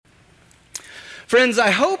Friends,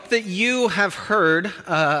 I hope that you have heard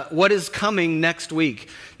what is coming next week.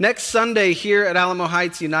 Next Sunday here at Alamo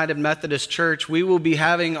Heights United Methodist Church, we will be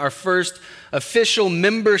having our first official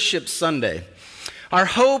membership Sunday. Our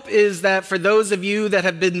hope is that for those of you that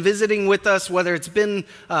have been visiting with us, whether it's been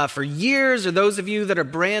for years or those of you that are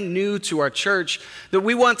brand new to our church, that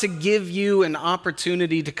we want to give you an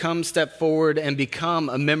opportunity to come step forward and become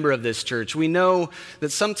a member of this church. We know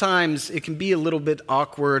that sometimes it can be a little bit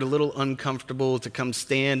awkward, a little uncomfortable to come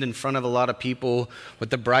stand in front of a lot of people with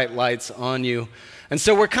the bright lights on you. And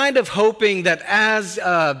so we're kind of hoping that as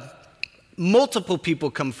multiple people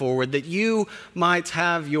come forward, that you might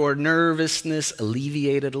have your nervousness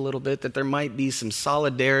alleviated a little bit, that there might be some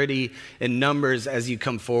solidarity in numbers as you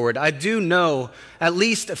come forward. I do know at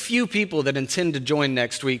least a few people that intend to join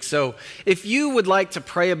next week. So if you would like to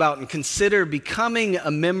pray about and consider becoming a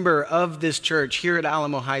member of this church here at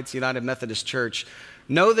Alamo Heights United Methodist Church,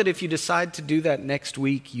 know that if you decide to do that next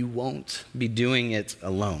week, you won't be doing it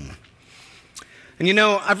alone. And you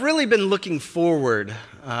know, I've really been looking forward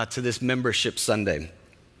to this membership Sunday.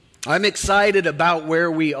 I'm excited about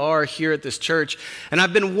where we are here at this church, and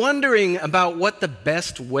I've been wondering about what the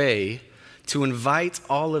best way to invite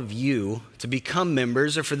all of you to become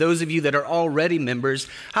members, or for those of you that are already members,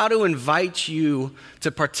 how to invite you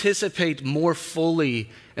to participate more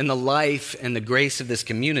fully in the life and the grace of this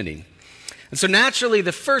community. And so naturally,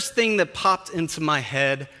 the first thing that popped into my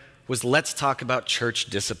head was, let's talk about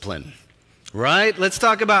church discipline. Right? Let's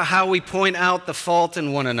talk about how we point out the fault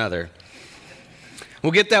in one another.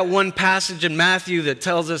 We'll get that one passage in Matthew that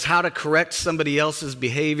tells us how to correct somebody else's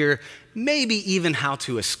behavior, maybe even how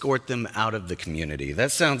to escort them out of the community.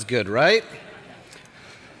 That sounds good, right?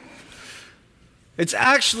 It's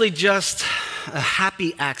actually just a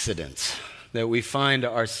happy accident that we find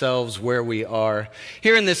ourselves where we are.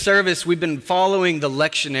 Here in this service, we've been following the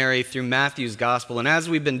lectionary through Matthew's gospel, and as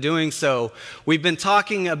we've been doing so, we've been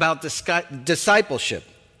talking about discipleship.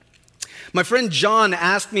 My friend John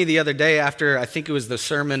asked me the other day after, I think it was the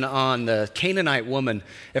sermon on the Canaanite woman,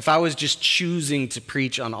 if I was just choosing to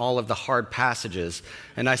preach on all of the hard passages,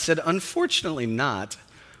 and I said, unfortunately not.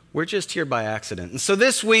 We're just here by accident. And so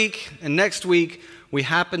this week and next week, we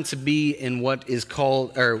happen to be in what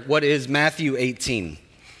is Matthew 18.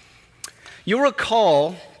 You'll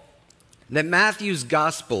recall that Matthew's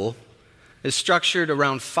gospel is structured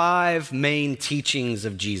around 5 main teachings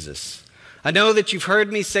of Jesus. I know that you've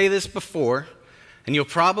heard me say this before, and you'll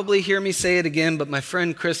probably hear me say it again, but my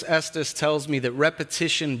friend Chris Estes tells me that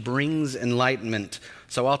repetition brings enlightenment,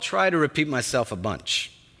 so I'll try to repeat myself a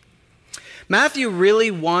bunch. Matthew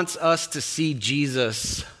really wants us to see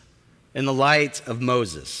Jesus in the light of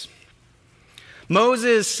Moses.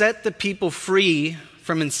 Moses set the people free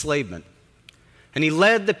from enslavement, and he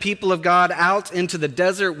led the people of God out into the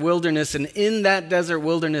desert wilderness, and in that desert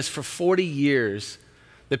wilderness for 40 years,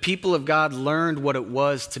 the people of God learned what it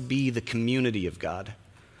was to be the community of God,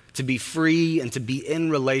 to be free and to be in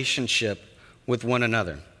relationship with one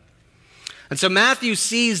another. And so Matthew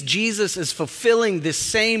sees Jesus as fulfilling this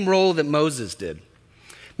same role that Moses did.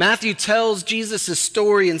 Matthew tells Jesus'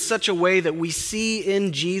 story in such a way that we see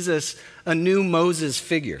in Jesus a new Moses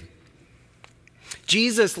figure.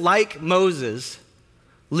 Jesus, like Moses,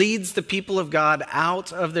 leads the people of God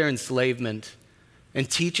out of their enslavement and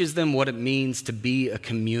teaches them what it means to be a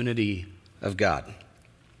community of God.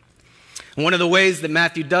 And one of the ways that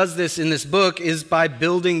Matthew does this in this book is by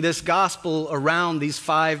building this gospel around these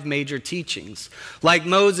 5 major teachings. Like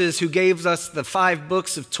Moses, who gave us the 5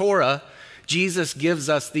 books of Torah, Jesus gives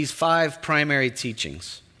us these 5 primary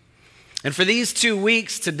teachings. And for these 2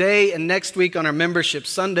 weeks, today and next week on our Membership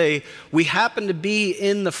Sunday, we happen to be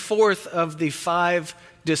in the 4th of the 5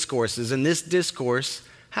 discourses. And this discourse,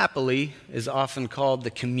 happily, is often called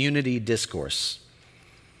the community discourse.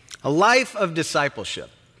 A life of discipleship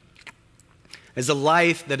is a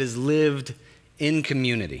life that is lived in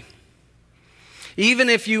community. Even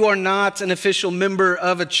if you are not an official member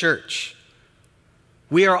of a church,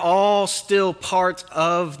 we are all still part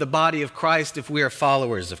of the body of Christ if we are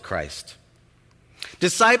followers of Christ.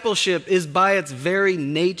 Discipleship is by its very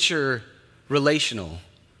nature relational.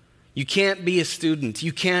 You can't be a student,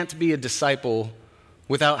 you can't be a disciple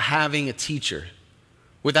without having a teacher,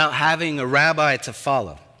 without having a rabbi to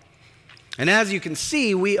follow. And as you can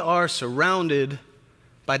see, we are surrounded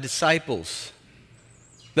by disciples,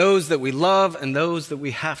 those that we love and those that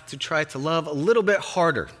we have to try to love a little bit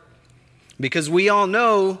harder. Because we all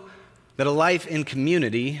know that a life in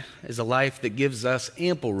community is a life that gives us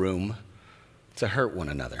ample room to hurt one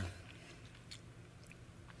another.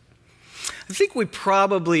 I think we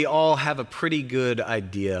probably all have a pretty good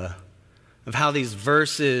idea of how these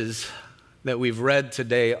verses that we've read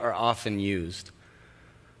today are often used.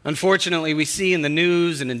 Unfortunately, we see in the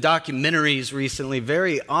news and in documentaries recently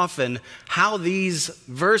very often how these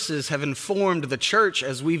verses have informed the church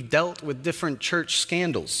as we've dealt with different church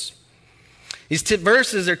scandals. These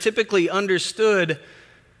verses are typically understood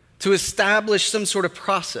to establish some sort of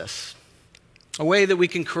process, a way that we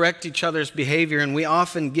can correct each other's behavior, and we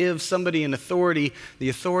often give somebody the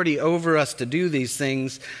authority over us to do these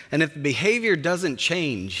things, and if the behavior doesn't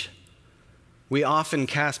change, we often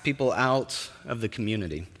cast people out of the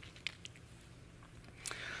community.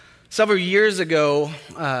 Several years ago,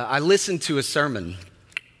 I listened to a sermon.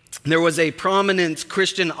 There was a prominent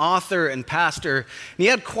Christian author and pastor, and he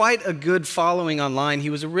had quite a good following online. He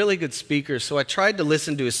was a really good speaker, so I tried to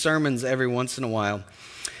listen to his sermons every once in a while.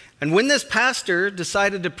 And when this pastor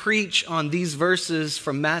decided to preach on these verses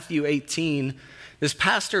from Matthew 18, this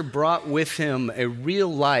pastor brought with him a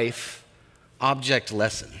real-life object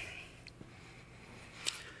lesson.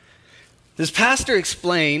 This pastor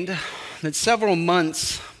explained that several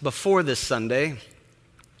months before this Sunday,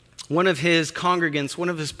 one of his congregants, one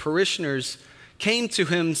of his parishioners, came to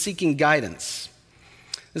him seeking guidance.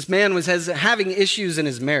 This man was having issues in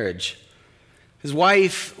his marriage. His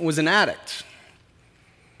wife was an addict,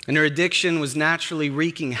 and her addiction was naturally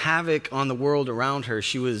wreaking havoc on the world around her.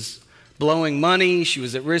 She was blowing money. She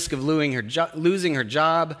was at risk of losing her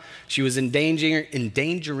job. She was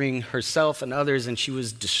endangering herself and others, and she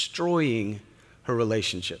was destroying her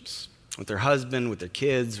relationships with her husband, with her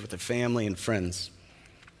kids, with her family and friends.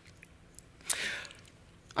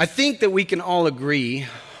 I think that we can all agree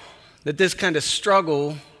that this kind of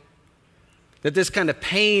struggle, that this kind of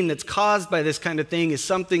pain that's caused by this kind of thing is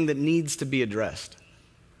something that needs to be addressed.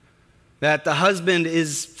 That the husband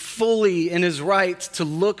is fully in his right to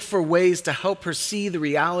look for ways to help her see the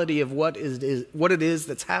reality of what it is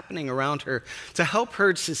that's happening around her, to help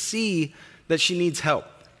her to see that she needs help.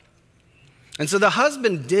 And so the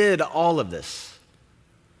husband did all of this.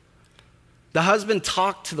 The husband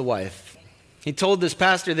talked to the wife. He told this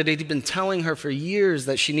pastor that he'd been telling her for years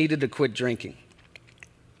that she needed to quit drinking.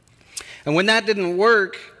 And when that didn't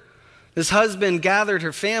work, this husband gathered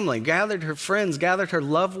her family, gathered her friends, gathered her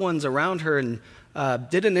loved ones around her, and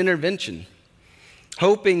did an intervention,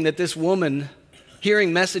 hoping that this woman,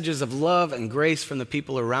 hearing messages of love and grace from the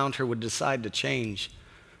people around her, would decide to change.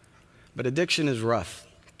 But addiction is rough,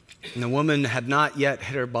 and the woman had not yet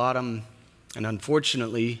hit her bottom, and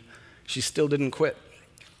unfortunately, she still didn't quit.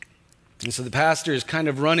 And so the pastor is kind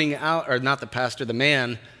of running out, or not the pastor, the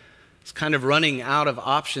man, is kind of running out of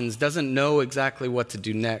options, doesn't know exactly what to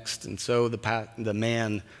do next. And so the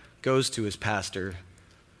man goes to his pastor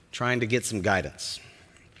trying to get some guidance.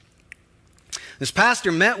 This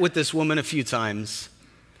pastor met with this woman a few times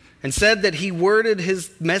and said that he worded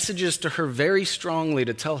his messages to her very strongly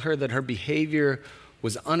to tell her that her behavior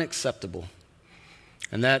was unacceptable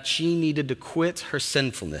and that she needed to quit her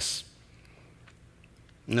sinfulness.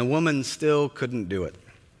 And the woman still couldn't do it.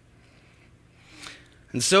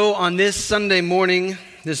 And so on this Sunday morning,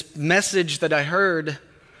 this message that I heard,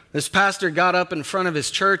 this pastor got up in front of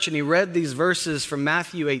his church and he read these verses from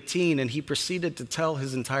Matthew 18, and he proceeded to tell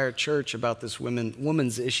his entire church about this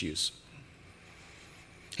woman's issues.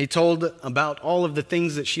 He told about all of the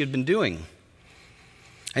things that she had been doing.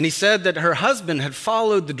 And he said that her husband had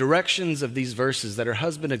followed the directions of these verses, that her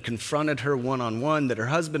husband had confronted her one-on-one, that her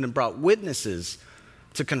husband had brought witnesses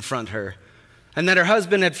to confront her, and that her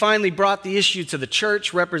husband had finally brought the issue to the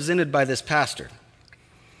church represented by this pastor.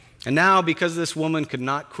 And now, because this woman could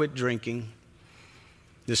not quit drinking,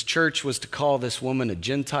 this church was to call this woman a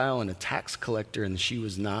Gentile and a tax collector, and she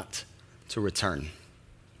was not to return.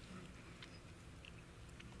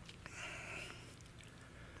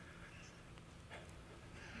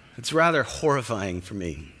 It's rather horrifying for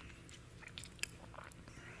me.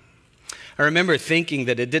 I remember thinking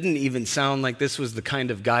that it didn't even sound like this was the kind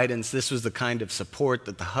of guidance, this was the kind of support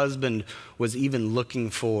that the husband was even looking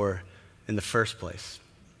for in the first place.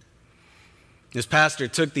 This pastor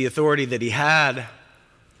took the authority that he had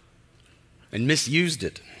and misused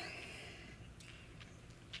it.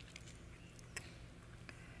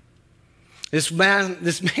 This man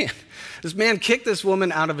kicked this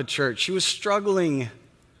woman out of a church. She was struggling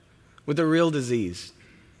with a real disease.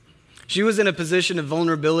 She was in a position of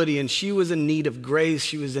vulnerability, and she was in need of grace.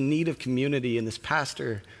 She was in need of community, and this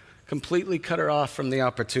pastor completely cut her off from the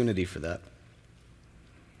opportunity for that.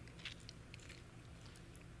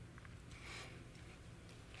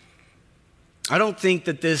 I don't think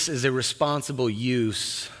that this is a responsible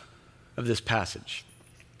use of this passage.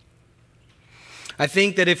 I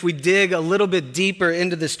think that if we dig a little bit deeper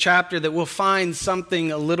into this chapter, that we'll find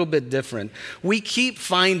something a little bit different. We keep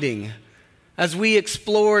finding As we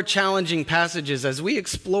explore challenging passages, as we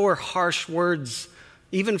explore harsh words,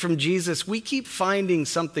 even from Jesus, we keep finding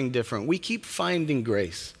something different. We keep finding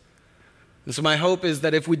grace. And so my hope is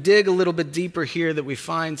that if we dig a little bit deeper here, that we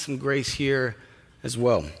find some grace here as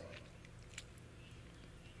well.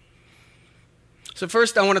 So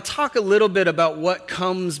first, I want to talk a little bit about what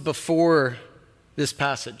comes before this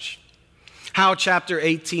passage, how chapter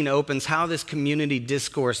 18 opens, how this community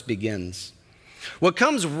discourse begins. What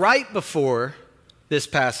comes right before this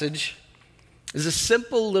passage is a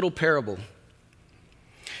simple little parable.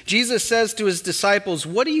 Jesus says to his disciples,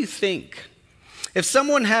 "What do you think? If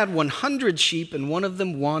someone had 100 sheep and one of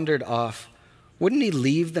them wandered off, wouldn't he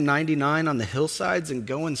leave the 99 on the hillsides and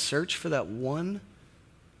go and search for that one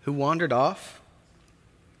who wandered off?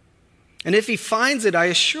 And if he finds it, I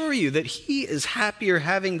assure you that he is happier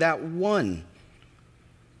having that one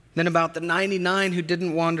than about the 99 who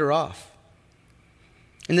didn't wander off.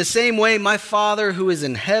 In the same way, my Father who is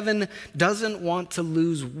in heaven doesn't want to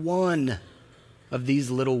lose one of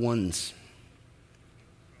these little ones."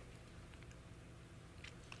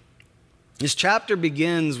 This chapter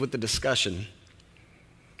begins with the discussion.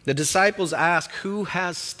 The disciples ask, who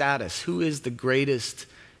has status? Who is the greatest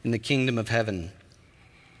in the kingdom of heaven?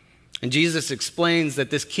 And Jesus explains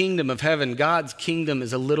that this kingdom of heaven, God's kingdom,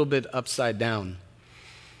 is a little bit upside down.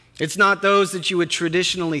 It's not those that you would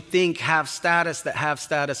traditionally think have status that have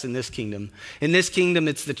status in this kingdom. In this kingdom,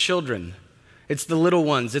 it's the children. It's the little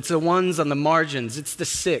ones. It's the ones on the margins. It's the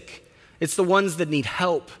sick. It's the ones that need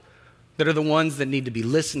help, that are the ones that need to be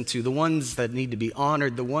listened to, the ones that need to be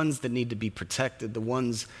honored, the ones that need to be protected, the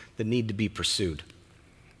ones that need to be pursued.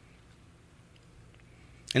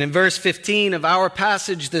 And in verse 15 of our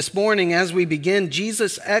passage this morning, as we begin,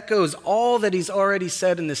 Jesus echoes all that he's already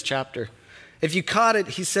said in this chapter. If you caught it,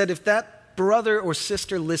 he said, if that brother or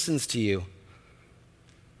sister listens to you,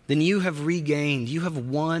 then you have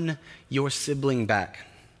won your sibling back.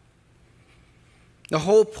 The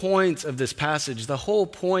whole point of this passage, the whole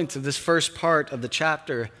point of this first part of the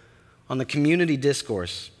chapter on the community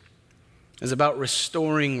discourse is about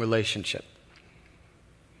restoring relationship.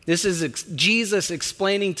 This is Jesus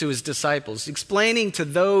explaining to his disciples, explaining to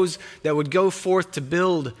those that would go forth to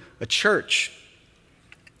build a church,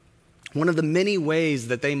 one of the many ways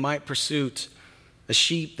that they might pursue a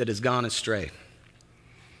sheep that has gone astray.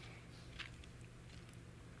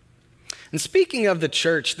 And speaking of the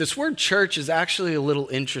church, this word church is actually a little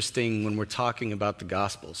interesting when we're talking about the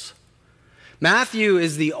Gospels. Matthew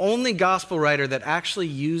is the only gospel writer that actually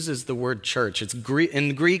uses the word church.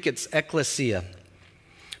 In Greek, it's ekklesia.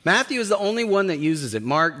 Matthew is the only one that uses it.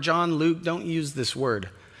 Mark, John, Luke don't use this word.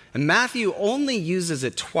 And Matthew only uses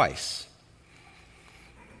it twice.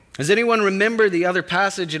 Does anyone remember the other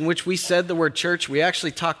passage in which we said the word church? We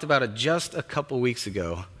actually talked about it just a couple weeks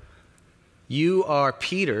ago. You are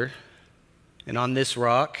Peter, and on this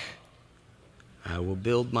rock I will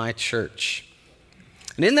build my church.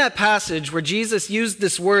 And in that passage where Jesus used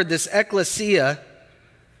this word, this ekklesia,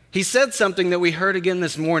 he said something that we heard again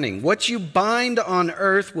this morning. What you bind on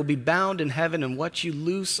earth will be bound in heaven, and what you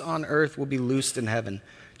loose on earth will be loosed in heaven.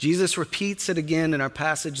 Jesus repeats it again in our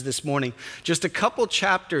passage this morning, just a couple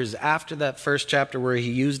chapters after that first chapter where he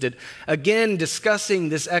used it, again discussing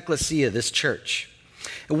this ekklesia, this church.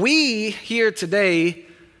 We here today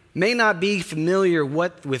may not be familiar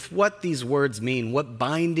with what these words mean, what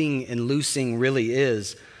binding and loosing really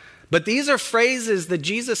is. But these are phrases that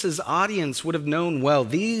Jesus' audience would have known well.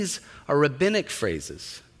 These are rabbinic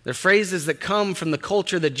phrases. They're phrases that come from the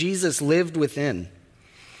culture that Jesus lived within.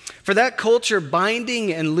 For that culture,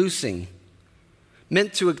 binding and loosing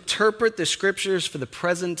meant to interpret the scriptures for the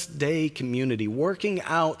present day community, working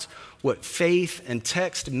out what faith and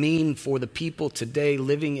text mean for the people today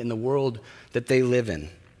living in the world that they live in.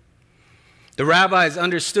 The rabbis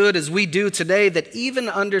understood, as we do today, that even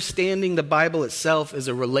understanding the Bible itself is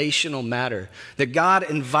a relational matter, that God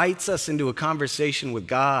invites us into a conversation with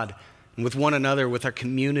God and with one another, with our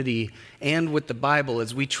community, and with the Bible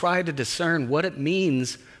as we try to discern what it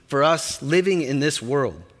means for us living in this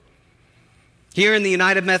world. Here in the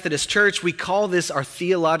United Methodist Church, we call this our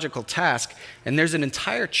theological task, and there's an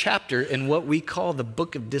entire chapter in what we call the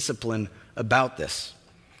Book of Discipline about this.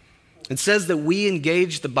 It says that we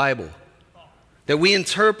engage the Bible, that we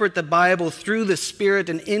interpret the Bible through the Spirit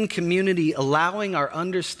and in community, allowing our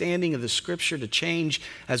understanding of the Scripture to change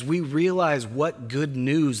as we realize what good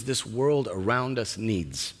news this world around us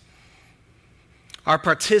needs. Our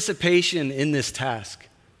participation in this task,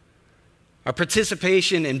 our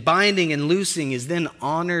participation in binding and loosing is then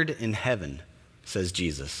honored in heaven, says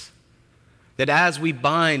Jesus. That as we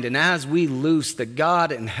bind and as we loose, that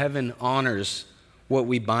God in heaven honors what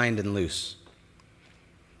we bind and loose.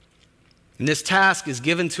 And this task is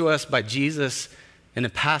given to us by Jesus in a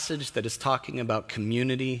passage that is talking about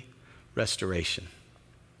community restoration.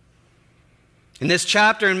 In this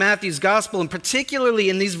chapter in Matthew's gospel, and particularly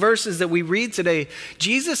in these verses that we read today,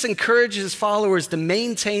 Jesus encourages followers to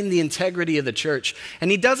maintain the integrity of the church. And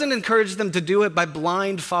he doesn't encourage them to do it by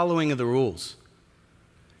blind following of the rules.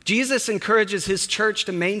 Jesus encourages his church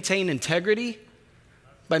to maintain integrity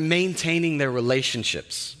by maintaining their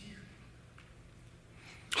relationships.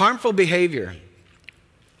 Harmful behavior,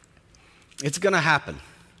 it's going to happen.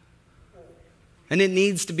 And it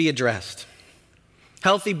needs to be addressed.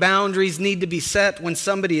 Healthy boundaries need to be set when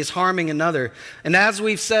somebody is harming another. And as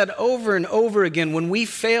we've said over and over again, when we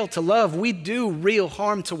fail to love, we do real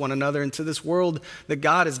harm to one another and to this world that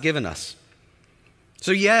God has given us.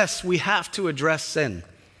 So yes, we have to address sin.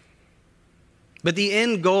 But the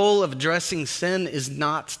end goal of addressing sin is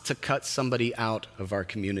not to cut somebody out of our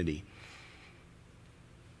community.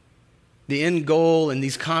 The end goal in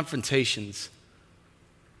these confrontations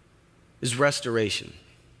is restoration.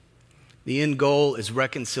 The end goal is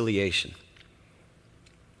reconciliation.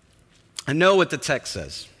 I know what the text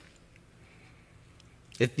says.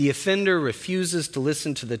 If the offender refuses to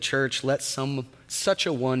listen to the church, let such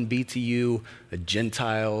a one be to you a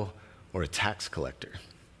Gentile or a tax collector.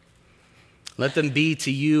 Let them be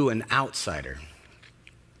to you an outsider.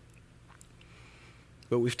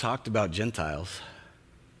 But we've talked about Gentiles.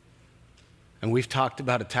 And we've talked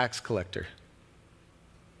about a tax collector.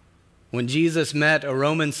 When Jesus met a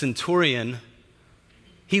Roman centurion,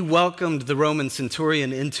 he welcomed the Roman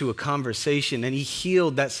centurion into a conversation and he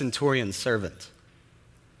healed that centurion's servant.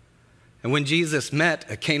 And when Jesus met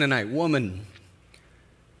a Canaanite woman,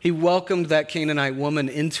 he welcomed that Canaanite woman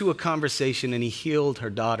into a conversation and he healed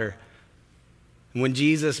her daughter. And when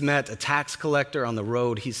Jesus met a tax collector on the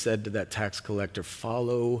road, he said to that tax collector,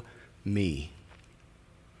 "Follow me."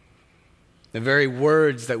 The very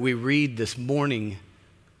words that we read this morning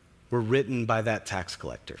were written by that tax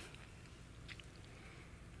collector.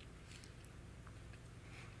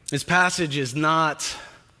 This passage is not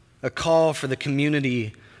a call for the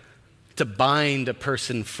community to bind a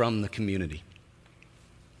person from the community.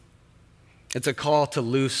 It's a call to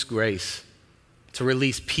loose grace, to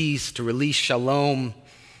release peace, to release shalom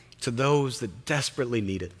to those that desperately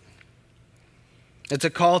need it. It's a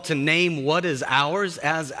call to name what is ours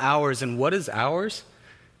as ours, and what is ours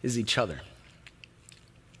is each other.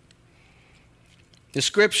 The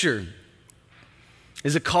scripture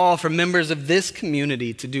is a call for members of this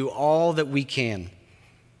community to do all that we can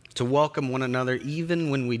to welcome one another even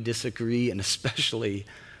when we disagree and especially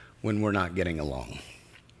when we're not getting along.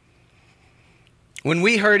 When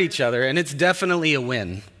we hurt each other, and it's definitely a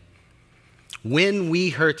win, when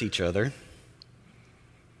we hurt each other,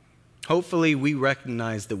 hopefully we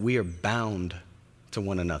recognize that we are bound to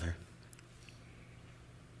one another.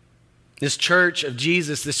 This church of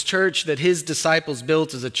Jesus, this church that his disciples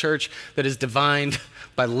built, is a church that is defined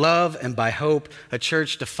by love and by hope, a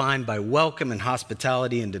church defined by welcome and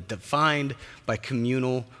hospitality, and defined by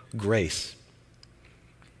communal grace.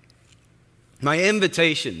 My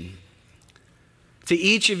invitation to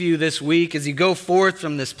each of you this week as you go forth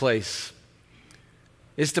from this place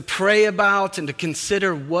is to pray about and to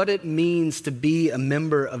consider what it means to be a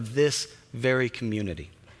member of this very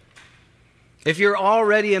community. If you're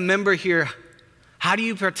already a member here, how do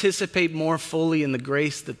you participate more fully in the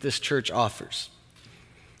grace that this church offers?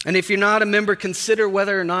 And if you're not a member, consider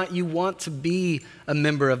whether or not you want to be a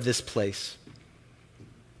member of this place.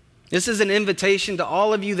 This is an invitation to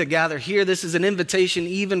all of you that gather here. This is an invitation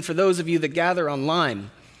even for those of you that gather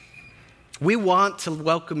online. We want to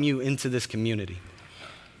welcome you into this community.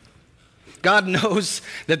 God knows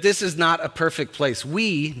that this is not a perfect place.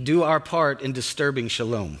 We do our part in disturbing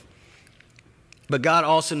shalom. But God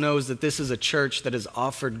also knows that this is a church that has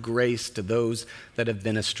offered grace to those that have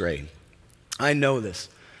been astray. I know this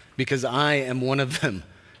because I am one of them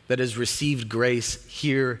that has received grace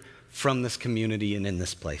here from this community and in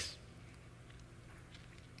this place.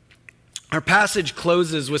 Our passage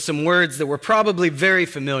closes with some words that we're probably very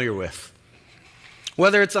familiar with.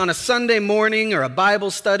 Whether it's on a Sunday morning or a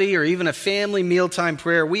Bible study or even a family mealtime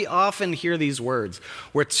prayer, we often hear these words,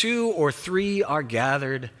 "Where 2 or 3 are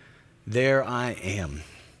gathered, there I am."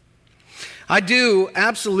 I do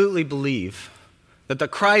absolutely believe that the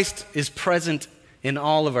Christ is present in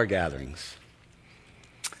all of our gatherings.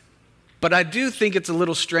 But I do think it's a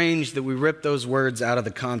little strange that we rip those words out of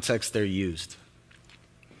the context they're used.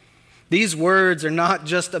 These words are not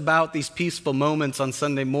just about these peaceful moments on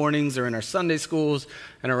Sunday mornings or in our Sunday schools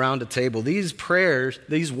and around a table. These prayers,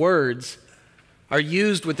 these words are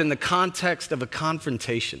used within the context of a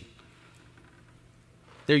confrontation.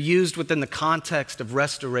 they're used within the context of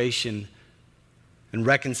restoration and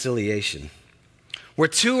reconciliation. Where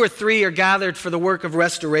two or three are gathered for the work of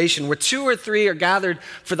restoration, where two or three are gathered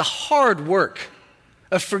for the hard work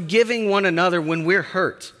of forgiving one another when we're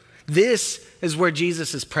hurt, this is where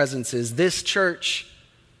Jesus' presence is. This church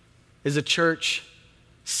is a church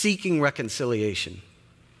seeking reconciliation.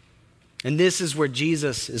 And this is where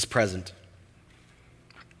Jesus is present.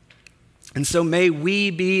 And so may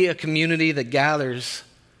we be a community that gathers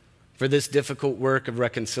for this difficult work of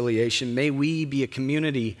reconciliation. May we be a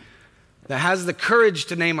community that has the courage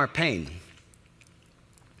to name our pain,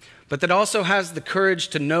 but that also has the courage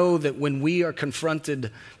to know that when we are confronted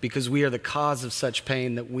because we are the cause of such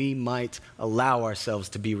pain, that we might allow ourselves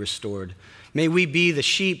to be restored. May we be the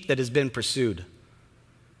sheep that has been pursued,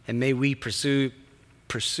 and may we pursue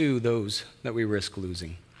those that we risk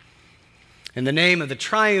losing. In the name of the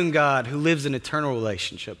triune God who lives in eternal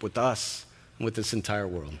relationship with us and with this entire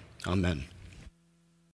world. Amen.